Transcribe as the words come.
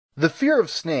The fear of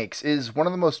snakes is one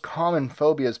of the most common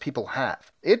phobias people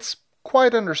have. It's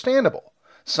quite understandable.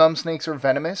 Some snakes are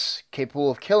venomous,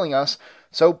 capable of killing us,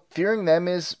 so fearing them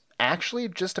is actually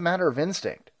just a matter of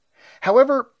instinct.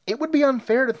 However, it would be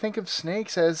unfair to think of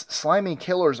snakes as slimy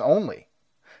killers only.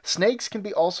 Snakes can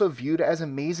be also viewed as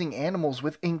amazing animals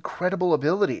with incredible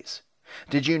abilities.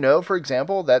 Did you know, for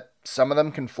example, that some of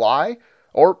them can fly?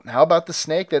 Or how about the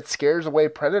snake that scares away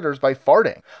predators by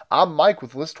farting? I'm Mike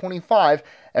with List 25,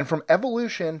 and from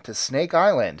evolution to Snake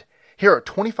Island, here are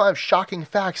 25 shocking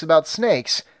facts about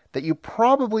snakes that you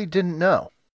probably didn't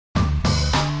know.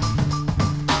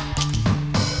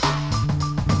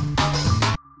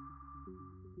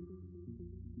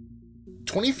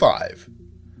 25.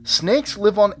 Snakes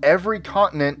live on every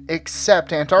continent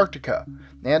except Antarctica,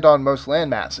 and on most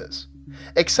landmasses.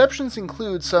 Exceptions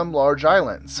include some large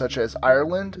islands, such as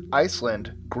Ireland,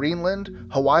 Iceland, Greenland,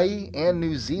 Hawaii, and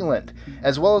New Zealand,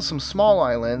 as well as some small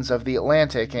islands of the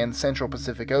Atlantic and Central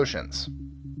Pacific Oceans.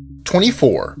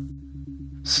 24.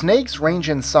 Snakes range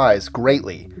in size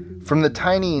greatly, from the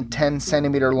tiny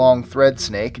 10-centimeter long thread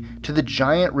snake to the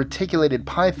giant reticulated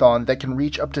python that can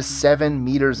reach up to 7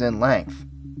 meters in length.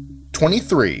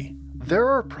 23. There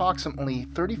are approximately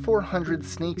 3,400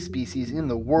 snake species in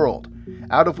the world,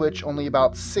 out of which only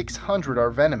about 600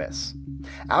 are venomous.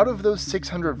 Out of those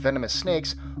 600 venomous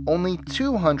snakes, only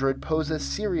 200 pose a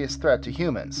serious threat to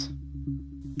humans.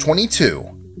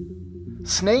 22.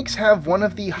 Snakes have one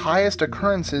of the highest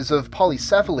occurrences of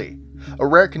polycephaly, a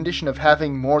rare condition of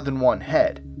having more than one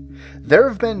head. There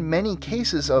have been many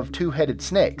cases of two-headed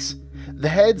snakes. The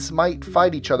heads might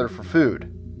fight each other for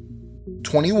food.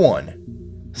 21.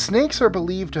 Snakes are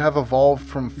believed to have evolved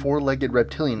from four-legged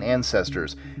reptilian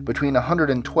ancestors between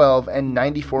 112 and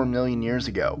 94 million years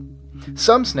ago.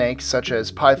 Some snakes, such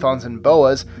as pythons and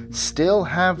boas, still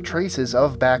have traces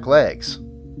of back legs.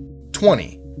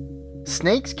 20.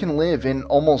 Snakes can live in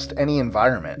almost any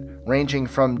environment, ranging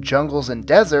from jungles and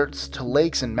deserts to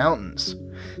lakes and mountains.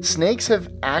 Snakes have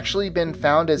actually been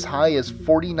found as high as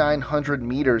 4,900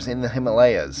 meters in the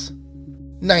Himalayas.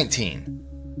 19.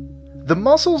 The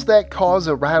muscles that cause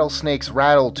a rattlesnake's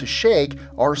rattle to shake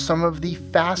are some of the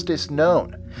fastest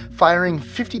known, firing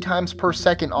 50 times per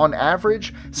second on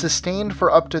average, sustained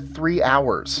for up to 3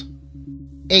 hours.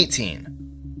 18.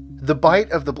 The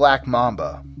bite of the black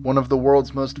mamba, one of the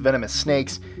world's most venomous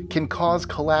snakes, can cause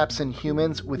collapse in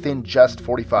humans within just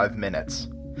 45 minutes.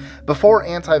 Before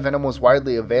antivenom was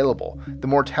widely available, the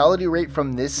mortality rate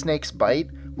from this snake's bite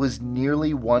was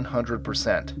nearly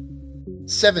 100%.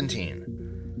 17.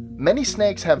 Many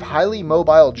snakes have highly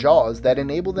mobile jaws that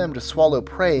enable them to swallow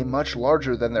prey much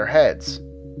larger than their heads.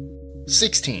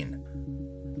 16.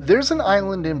 There's an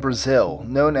island in Brazil,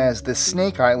 known as the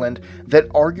Snake Island, that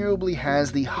arguably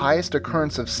has the highest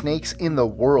occurrence of snakes in the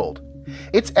world.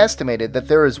 It's estimated that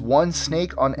there is one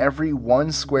snake on every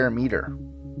 1 square meter.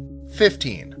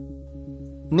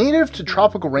 15. Native to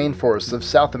tropical rainforests of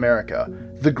South America,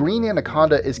 the green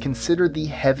anaconda is considered the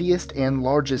heaviest and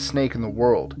largest snake in the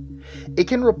world. It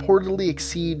can reportedly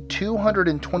exceed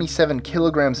 227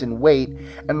 kilograms in weight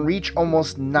and reach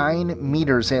almost 9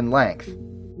 meters in length.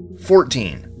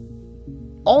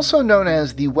 14. Also known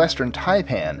as the Western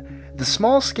Taipan, the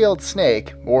small-scaled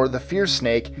snake, or the fierce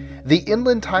snake, the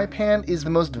inland taipan is the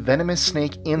most venomous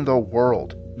snake in the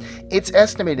world. It's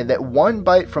estimated that one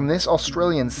bite from this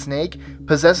Australian snake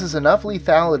possesses enough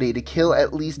lethality to kill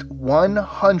at least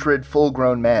 100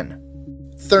 full-grown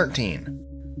men. 13.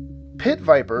 Pit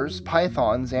vipers,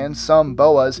 pythons, and some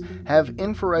boas have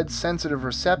infrared-sensitive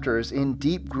receptors in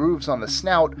deep grooves on the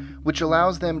snout, which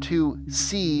allows them to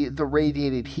see the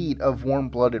radiated heat of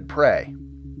warm-blooded prey.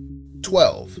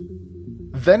 12.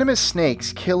 Venomous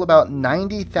snakes kill about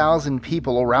 90,000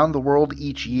 people around the world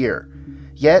each year,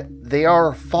 yet they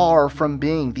are far from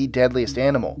being the deadliest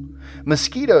animal.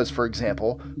 Mosquitoes, for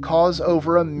example, cause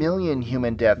over 1 million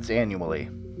human deaths annually.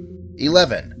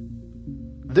 11.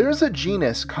 There's a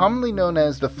genus commonly known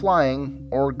as the flying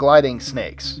or gliding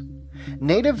snakes.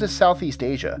 Native to Southeast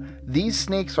Asia, these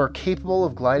snakes are capable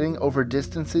of gliding over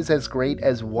distances as great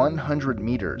as 100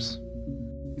 meters.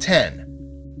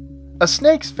 10. A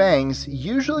snake's fangs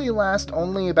usually last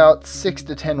only about 6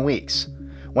 to 10 weeks.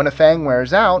 When a fang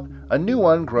wears out, a new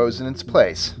one grows in its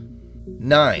place.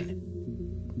 9.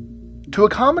 To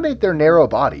accommodate their narrow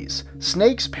bodies,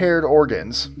 snakes' paired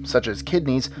organs, such as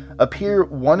kidneys, appear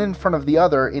one in front of the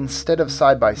other instead of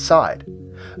side by side.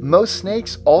 Most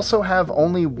snakes also have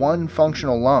only one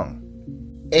functional lung.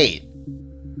 8.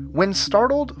 When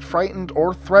startled, frightened,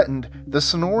 or threatened, the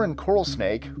Sonoran coral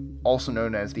snake, also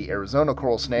known as the Arizona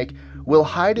coral snake, will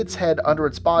hide its head under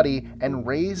its body and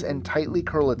raise and tightly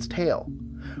curl its tail.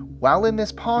 While in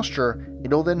this posture,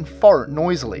 it'll then fart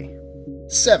noisily.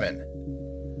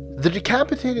 7. The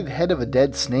decapitated head of a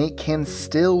dead snake can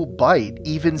still bite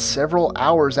even several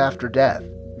hours after death.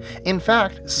 In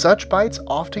fact, such bites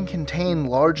often contain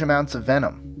large amounts of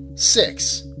venom.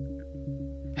 6.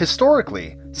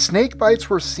 Historically, snake bites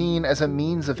were seen as a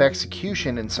means of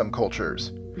execution in some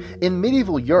cultures. In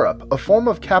medieval Europe, a form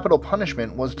of capital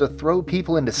punishment was to throw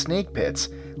people into snake pits,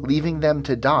 leaving them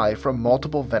to die from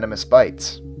multiple venomous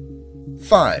bites.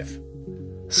 5.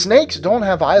 Snakes don't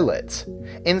have eyelids.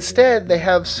 Instead, they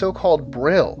have so-called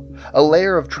brill, a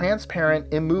layer of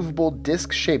transparent, immovable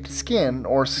disc-shaped skin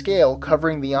or scale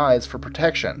covering the eyes for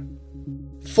protection.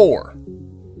 4.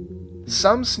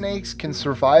 Some snakes can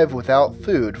survive without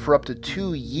food for up to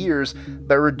 2 years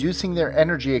by reducing their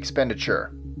energy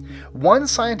expenditure. One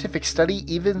scientific study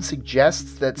even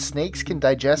suggests that snakes can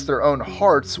digest their own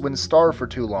hearts when starved for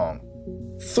too long.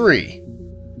 3.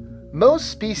 Most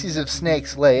species of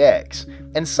snakes lay eggs,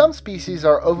 and some species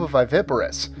are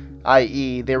ovoviviparous,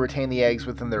 i.e. they retain the eggs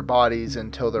within their bodies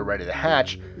until they're ready to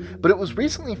hatch, but it was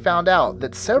recently found out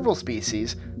that several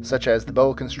species, such as the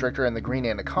boa constrictor and the green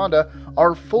anaconda,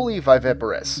 are fully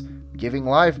viviparous, giving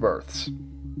live births.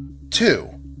 2.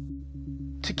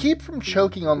 To keep from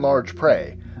choking on large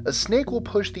prey, a snake will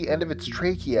push the end of its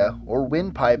trachea or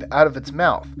windpipe out of its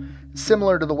mouth,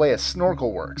 similar to the way a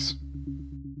snorkel works.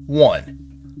 1.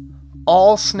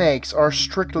 All snakes are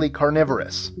strictly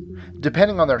carnivorous.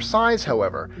 Depending on their size,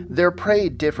 however, their prey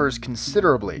differs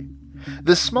considerably.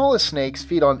 The smallest snakes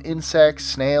feed on insects,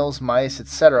 snails, mice,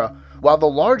 etc., while the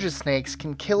largest snakes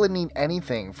can kill and eat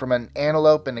anything from an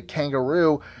antelope and a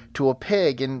kangaroo to a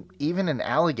pig and even an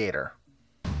alligator.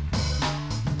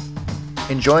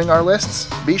 Enjoying our lists?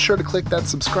 Be sure to click that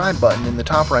subscribe button in the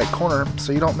top right corner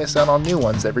so you don't miss out on new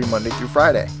ones every Monday through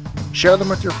Friday. Share them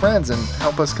with your friends and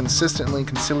help us consistently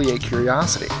conciliate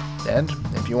curiosity. And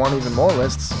if you want even more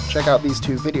lists, check out these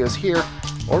 2 videos here,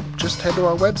 or just head to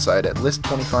our website at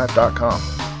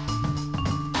list25.com.